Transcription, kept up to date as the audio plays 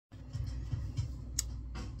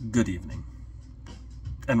Good evening,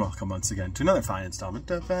 and welcome once again to another fine installment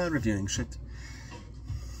of reviewing shit.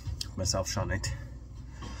 Myself, Sean Knight.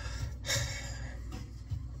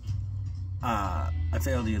 I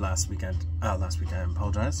failed you last weekend. I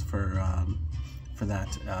apologize for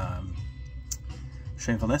that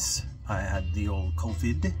shamefulness. I had the old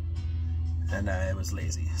COVID, and I was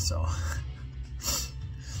lazy. So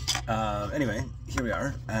anyway, here we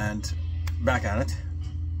are, and back at it.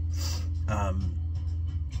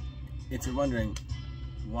 If you're wondering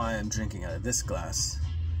why I'm drinking out of this glass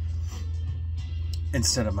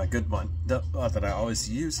instead of my good one that I always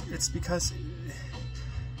use, it's because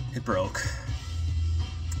it broke.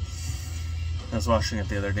 I was washing it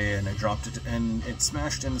the other day and I dropped it and it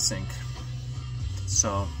smashed in the sink.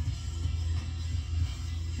 So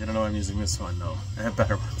I don't know why I'm using this one though. I have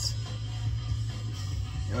better ones.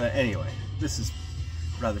 Anyway, this is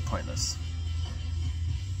rather pointless.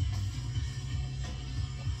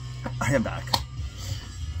 I am back,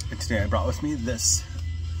 and today I brought with me this.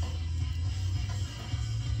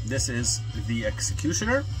 This is the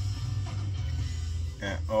Executioner,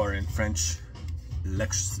 or in French, okay,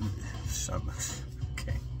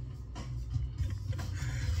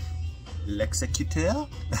 L'Executeur.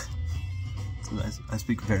 I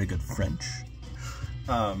speak very good French.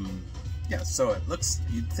 Yeah, so it looks.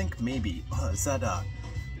 You'd think maybe, oh, is that a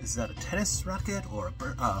tennis racket or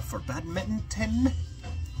for badminton?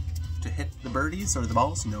 To hit the birdies or the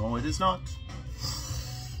balls? No, it is not.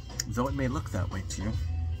 Though it may look that way to you.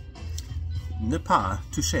 Ne pas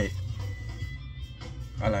toucher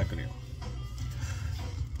à la grille.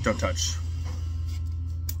 Don't touch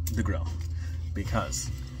the grill, because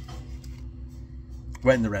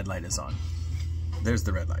when the red light is on, there's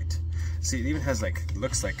the red light. See, it even has like,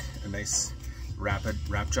 looks like a nice wrap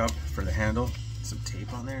job for the handle. Some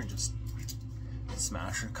tape on there and just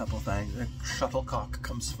smash a couple things. A shuttlecock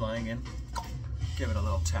comes flying in. Give it a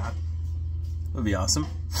little tap. Would be awesome.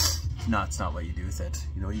 No, it's not what you do with it.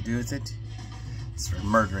 You know what you do with it? It's for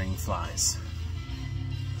murdering flies.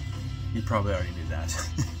 You probably already knew that.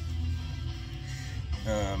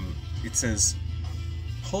 It says,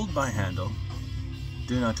 hold by handle,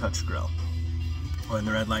 do not touch grill. When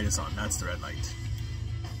the red light is on, that's the red light.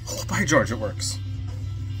 Oh, by George, it works.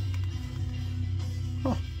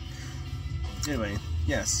 Huh. Anyway,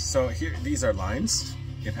 yes, so here, these are lines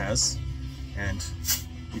it has, and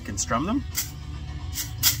you can strum them.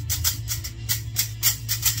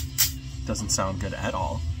 Doesn't sound good at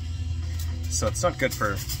all. So it's not good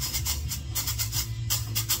for...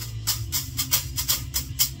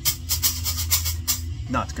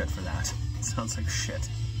 Not good for that. It sounds like shit.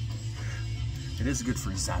 It is good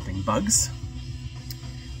for zapping bugs.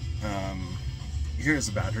 Here's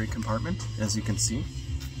a battery compartment, as you can see.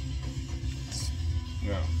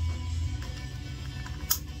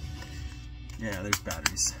 Yeah, there's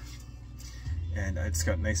batteries, and it's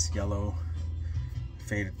got nice yellow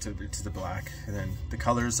faded to the black, and then the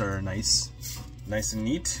colors are nice and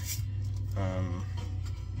neat.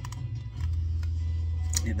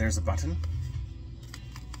 Yeah, there's a button.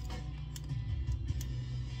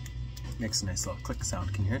 Makes a nice little click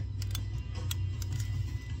sound. Can you hear it?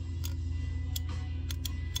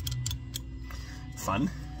 Fun.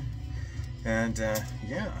 And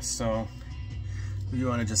yeah, so you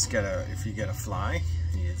want to just get if you get a fly,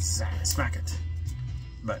 you smack it,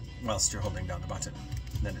 but whilst you're holding down the button,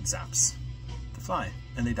 then it zaps the fly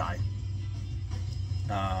and they die.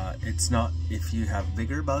 It's not, if you have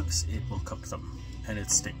bigger bugs, it will cook them and it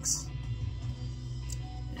stinks.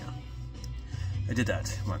 Yeah, I did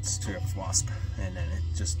that once to a wasp, and then it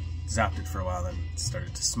just zapped it for a while and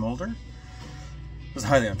started to smolder. It was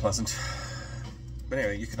highly unpleasant. But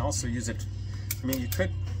anyway, you can also use it. I mean, you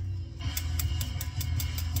could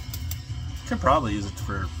probably use it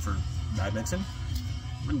for badminton.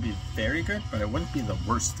 Wouldn't be very good, but it wouldn't be the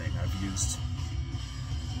worst thing I've used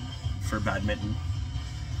for badminton.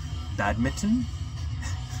 Badminton?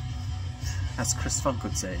 As Chris Funk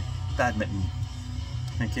would say, badminton.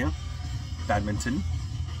 Thank you. Badminton.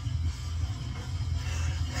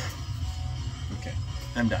 Okay,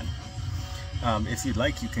 I'm done. If you'd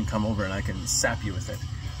like, you can come over and I can sap you with it.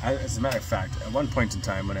 As a matter of fact, at one point in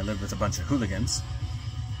time when I lived with a bunch of hooligans,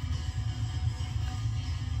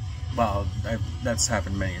 well, that's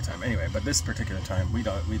happened many a time anyway, but this particular time, we'd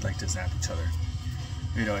like to zap each other.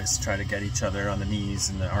 We'd always try to get each other on the knees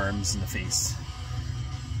and the arms and the face.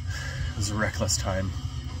 It was a reckless time.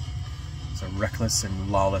 It was a reckless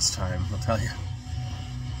and lawless time, I'll tell you.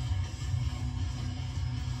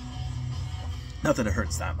 Not that it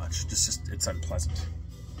hurts that much, just it's unpleasant.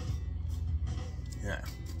 Yeah.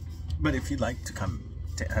 But if you'd like to come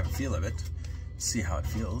to have a feel of it, see how it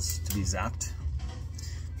feels to be zapped,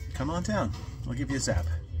 come on down. I'll give you a zap.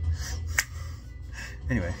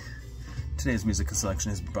 Anyway, today's musical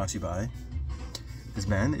selection is brought to you by, this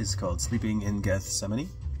band is called Sleeping in Gethsemane.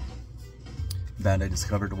 A band I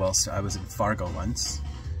discovered whilst I was in Fargo once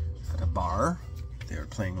at a bar. They were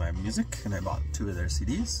playing live music and I bought 2 of their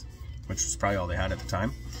CDs, which was probably all they had at the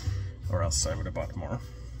time, or else I would have bought more.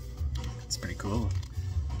 It's pretty cool.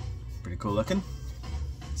 Pretty cool looking.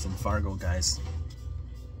 It's in Fargo, guys.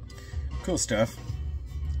 Cool stuff.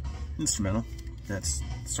 Instrumental. That's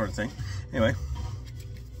the sort of thing. Anyway,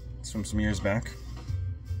 it's from some years back.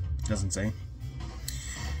 Doesn't say.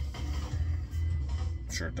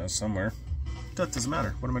 Sure it does somewhere. That doesn't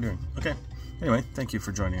matter. What am I doing? Okay. Anyway, thank you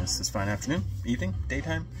for joining us this fine afternoon, evening,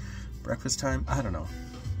 daytime, breakfast time. I don't know.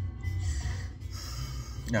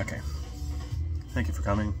 Okay. Thank you for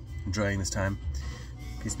coming, enjoying this time.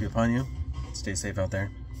 Peace be upon you. Stay safe out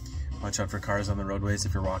there. Watch out for cars on the roadways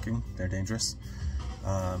if you're walking. They're dangerous.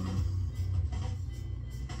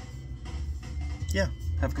 Yeah,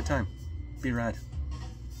 have a good time. Be rad.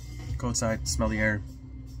 Go outside, smell the air,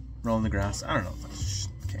 roll in the grass. I don't know.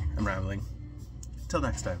 Okay, I'm rambling. Till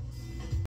next time.